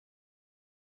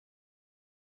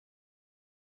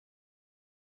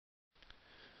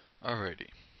Alrighty,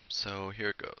 so here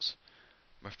it goes.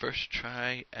 My first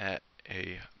try at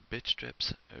a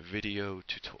Bitstrips video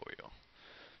tutorial.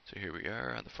 So here we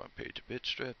are on the front page of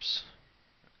Bitstrips.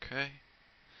 Okay.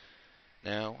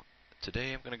 Now,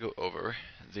 today I'm going to go over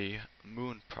the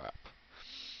moon prop.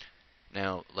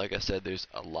 Now, like I said, there's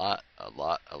a lot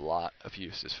of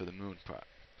uses for the moon prop.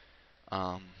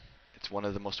 It's one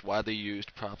of the most widely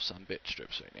used props on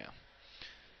Bitstrips right now.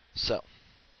 So,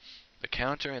 the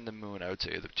counter and the moon, I would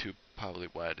say, are the two probably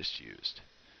widest used.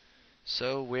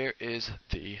 So where is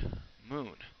the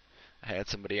moon? I had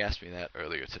somebody ask me that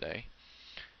earlier today,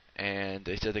 and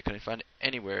they said they couldn't find it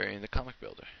anywhere in the comic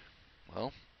builder.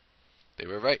 Well, they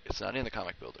were right. It's not in the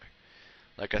comic builder.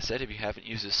 Like I said, if you haven't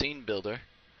used the scene builder,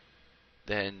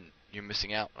 then you're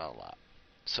missing out on a lot.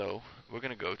 So we're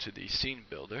going to go to the scene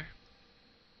builder,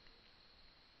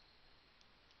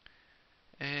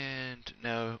 and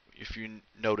now if you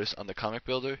notice on the comic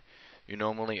builder, you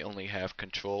normally only have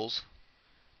controls,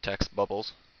 text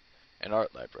bubbles, and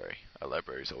art library. Our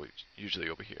library is always usually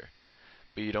over here,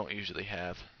 but you don't usually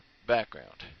have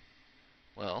background.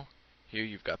 Well, here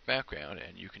you've got background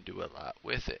and you can do a lot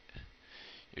with it.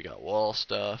 You got wall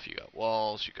stuff, you got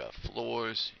walls, you got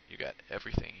floors, you got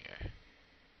everything here.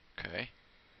 Okay?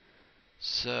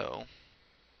 So,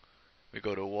 we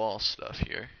go to wall stuff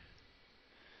here.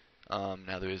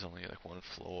 Now there is only like one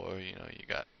floor, you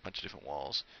got a bunch of different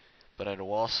walls. But under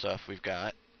wall stuff we've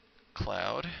got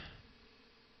cloud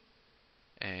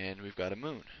and we've got a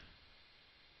moon.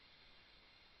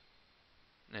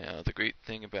 Now the great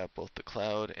thing about both the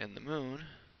cloud and the moon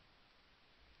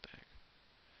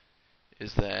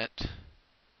is that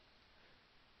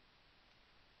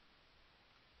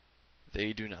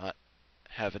they do not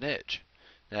have an edge.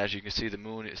 Now as you can see, the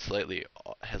moon is slightly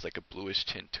has like a bluish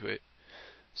tint to it.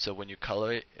 So when you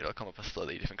color it, it'll come up a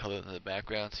slightly different color than the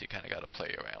background, so you kind of got to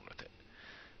play around with it.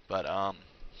 But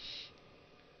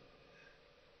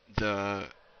the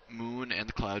moon and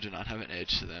the cloud do not have an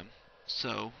edge to them.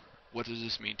 So what does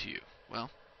this mean to you? Well,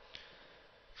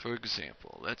 for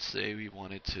example, let's say we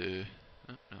wanted to,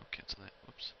 oh, no, cancel that,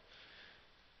 whoops.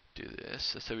 Do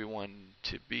this, let's say we wanted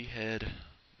to behead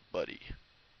Buddy.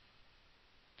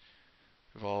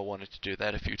 We've all wanted to do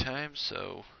that a few times,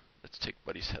 so let's take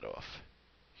Buddy's head off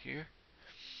here.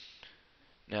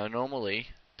 Now normally,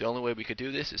 the only way we could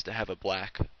do this is to have a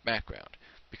black background,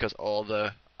 because all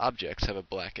the objects have a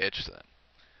black edge to them.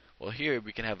 Well, here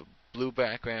we can have a blue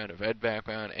background, a red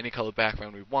background, any color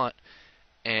background we want,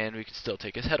 and we can still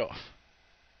take his head off.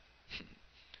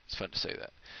 It's fun to say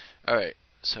that. Alright,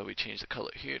 so we change the color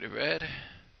here to red.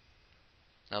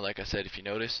 Now like I said, if you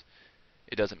notice,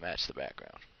 it doesn't match the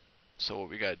background. So what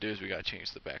we gotta do is we gotta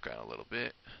change the background a little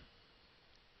bit.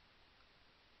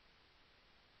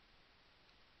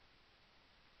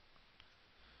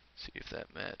 See if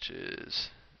that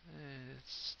matches.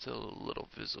 It's still a little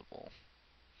visible.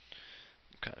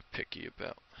 I'm kind of picky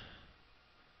about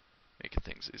making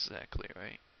things exactly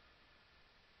right.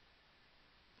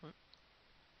 Whoop.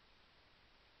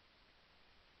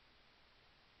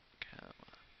 Come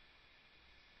on.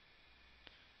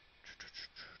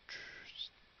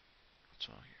 What's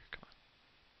wrong here? Come on.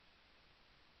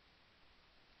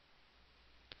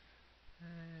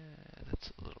 That's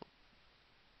a little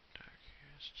dark here.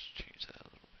 Let's just change that a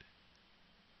little bit.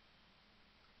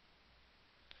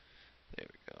 There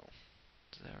we go.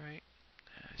 Is that right?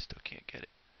 I still can't get it.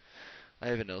 I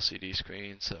have an LCD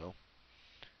screen, so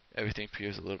everything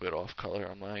appears a little bit off color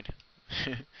on mine.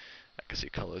 I can see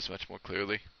colors much more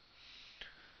clearly.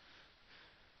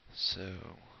 So,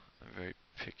 I'm very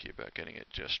picky about getting it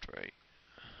just right.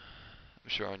 I'm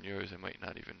sure on yours it might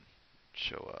not even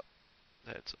show up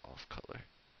that it's off color.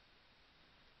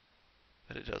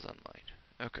 But it does on mine.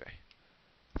 Okay.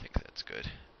 I think that's good.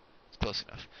 It's close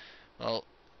enough. Well,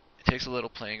 it takes a little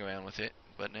playing around with it,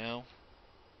 but now,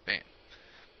 bam.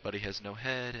 Buddy has no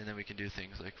head, and then we can do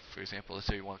things like, for example, let's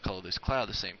say we want to color this cloud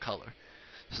the same color.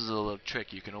 This is a little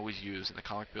trick you can always use in the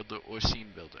comic builder or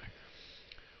scene builder.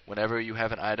 Whenever you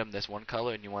have an item that's one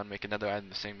color and you want to make another item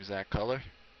the same exact color,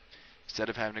 instead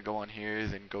of having to go on here,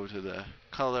 then go to the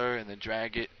color and then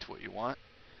drag it to what you want,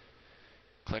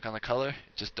 click on the color,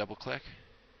 just double click,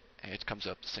 and it comes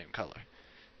up the same color.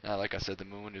 Now, like I said, the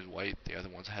moon is white, the other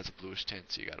one has a bluish tint,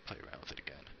 so you gotta play around with it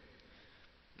again.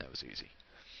 That was easy.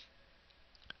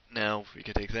 Now, we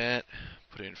can take that,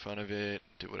 put it in front of it,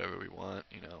 do whatever we want,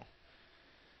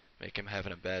 make him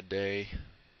having a bad day.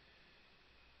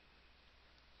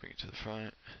 Bring it to the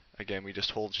front. Again, we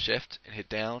just hold shift and hit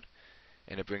down,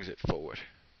 and it brings it forward.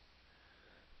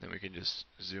 Then we can just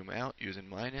zoom out using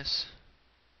minus.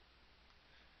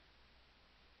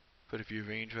 Put a few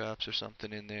raindrops or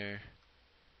something in there.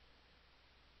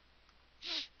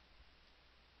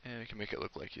 And we can make it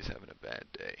look like he's having a bad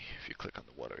day. If you click on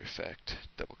the water effect,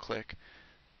 double click.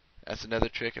 That's another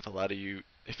trick.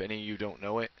 If any of you don't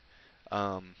know it,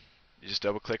 you just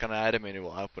double click on the item and it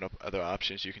will open up other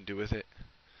options you can do with it.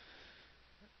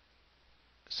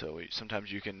 So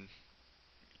sometimes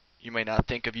you may not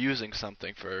think of using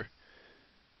something for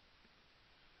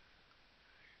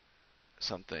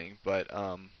something, but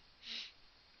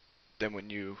then when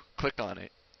you click on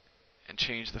it and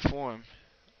change the form,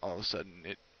 all of a sudden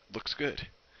it looks good. And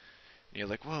you're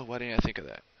like, whoa, why didn't I think of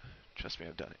that? Trust me,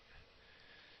 I've done it.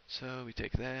 So we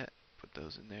take that, put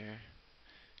those in there,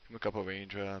 give them a couple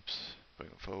raindrops, bring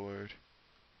them forward.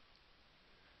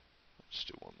 Let's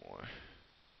do one more.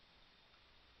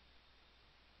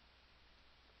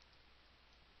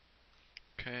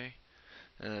 Okay,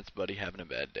 and that's Buddy having a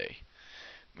bad day.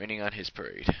 Raining on his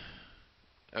parade.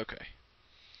 Okay,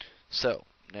 so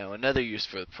now another use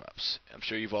for the props. I'm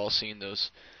sure you've all seen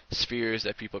those spheres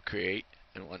that people create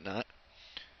and whatnot.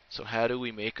 So how do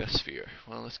we make a sphere?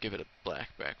 Well, let's give it a black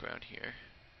background here.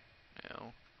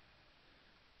 Now,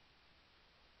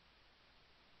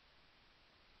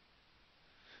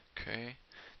 okay,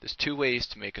 there's two ways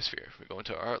to make a sphere. We go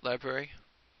into our art library,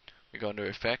 we go under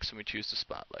effects, and we choose the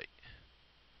spotlight.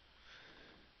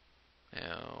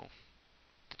 Now,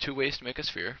 the two ways to make a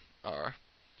sphere are,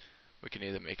 we can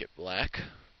either make it black,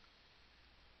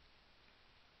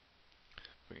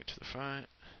 bring it to the front,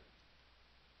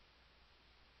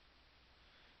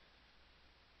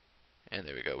 and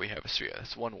there we go, we have a sphere.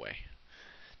 That's one way.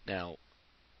 Now,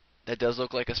 that does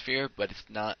look like a sphere, but it's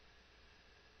not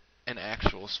an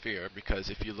actual sphere, because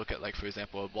if you look at, like, for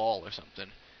example, a ball or something,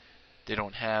 they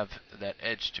don't have that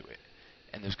edge to it.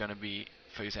 And there's going to be,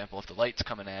 for example, if the light's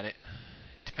coming at it,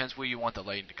 depends where you want the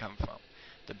lighting to come from.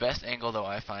 The best angle, though,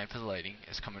 I find for the lighting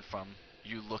is coming from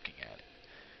you looking at it,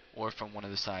 or from one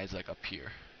of the sides, like up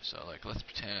here. So, like, let's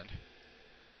pretend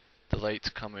the light's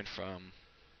coming from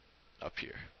up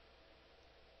here.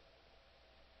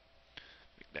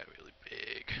 Make that really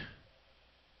big.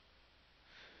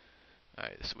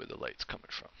 Alright, this is where the light's coming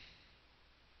from.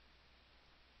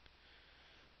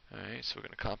 Alright, so we're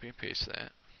going to copy and paste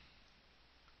that.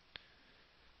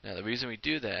 Now, the reason we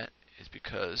do that is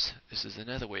because this is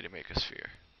another way to make a sphere.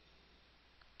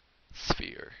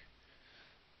 Sphere.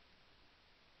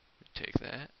 We take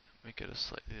that, make it a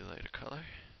slightly lighter color.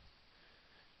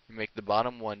 You make the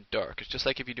bottom one dark. It's just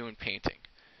like if you're doing painting.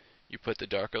 You put the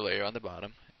darker layer on the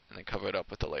bottom, and then cover it up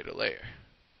with the lighter layer.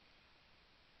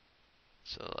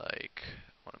 So, like,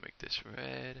 I want to make this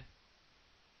red.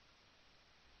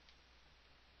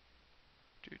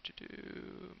 Make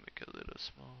it a little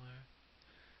smaller.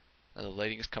 Now the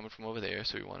lighting is coming from over there,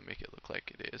 so we want to make it look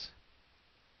like it is.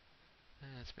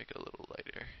 And let's make it a little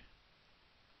lighter.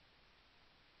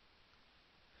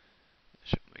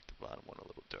 Should make the bottom one a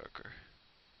little darker.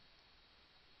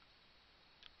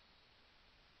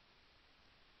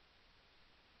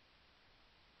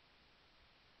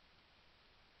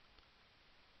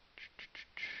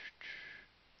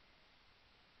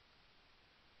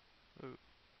 Ooh,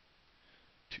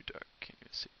 too dark, can't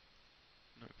even see.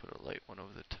 Let me put a light one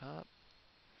over the top.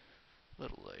 A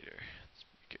little lighter. Let's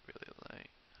make it really light.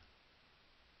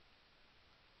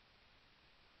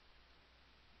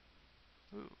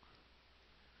 Ooh,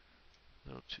 a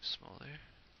little too small there.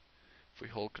 If we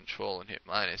hold control and hit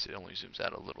minus, it only zooms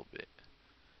out a little bit.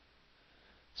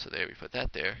 So there, we put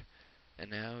that there.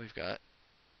 And now we've got,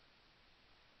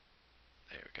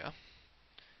 there we go.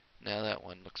 Now that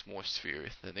one looks more sphere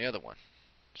than the other one.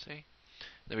 See?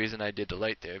 The reason I did the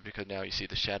light there, because now you see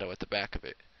the shadow at the back of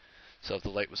it. So if the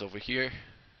light was over here,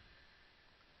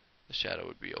 the shadow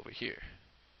would be over here.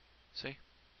 See?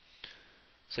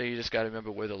 So you just gotta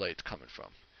remember where the light's coming from.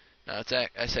 Now it's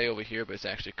I say over here, but it's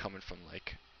actually coming from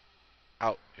like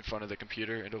out in front of the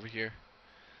computer and over here.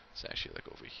 It's actually like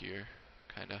over here,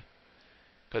 kinda.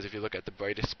 Because if you look at the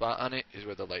brightest spot on it, is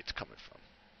where the light's coming from.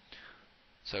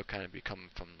 So it kind of be coming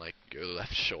from like your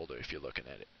left shoulder if you're looking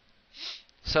at it.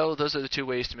 So those are the two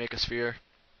ways to make a sphere.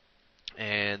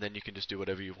 And then you can just do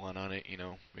whatever you want on it, you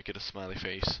know, make it a smiley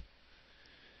face.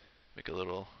 Make a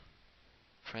little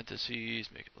parentheses,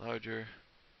 make it larger.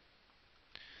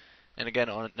 And again,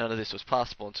 none of this was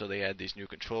possible until they add these new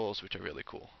controls, which are really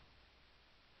cool.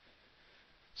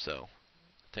 So,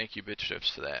 thank you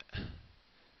Bitstrips for that.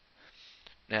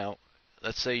 Now,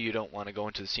 let's say you don't want to go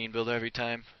into the scene builder every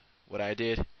time. What I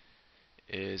did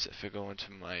is, if I go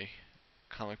into my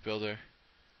comic builder,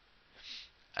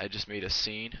 I just made a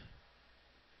scene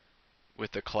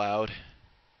with the cloud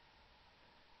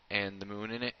and the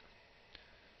moon in it.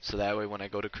 So that way when I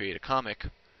go to create a comic,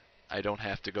 I don't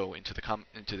have to go into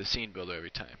the scene builder every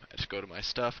time. I just go to my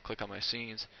stuff, click on my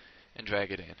scenes, and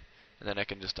drag it in. And then I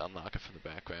can just unlock it from the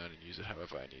background and use it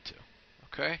however I need to.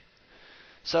 Okay?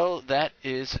 So that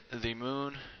is the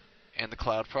moon and the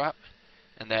cloud prop,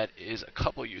 and that is a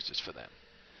couple uses for them.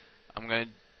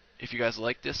 If you guys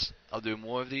like this, I'll do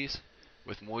more of these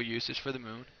with more uses for the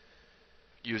moon,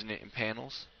 using it in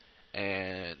panels,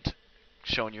 and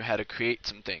showing you how to create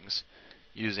some things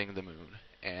using the moon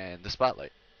and the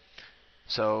spotlight.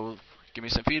 So give me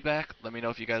some feedback, let me know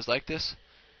if you guys like this,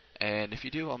 and if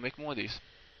you do, I'll make more of these.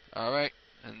 Alright,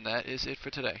 and that is it for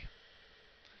today.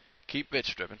 Keep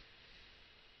bitch driven.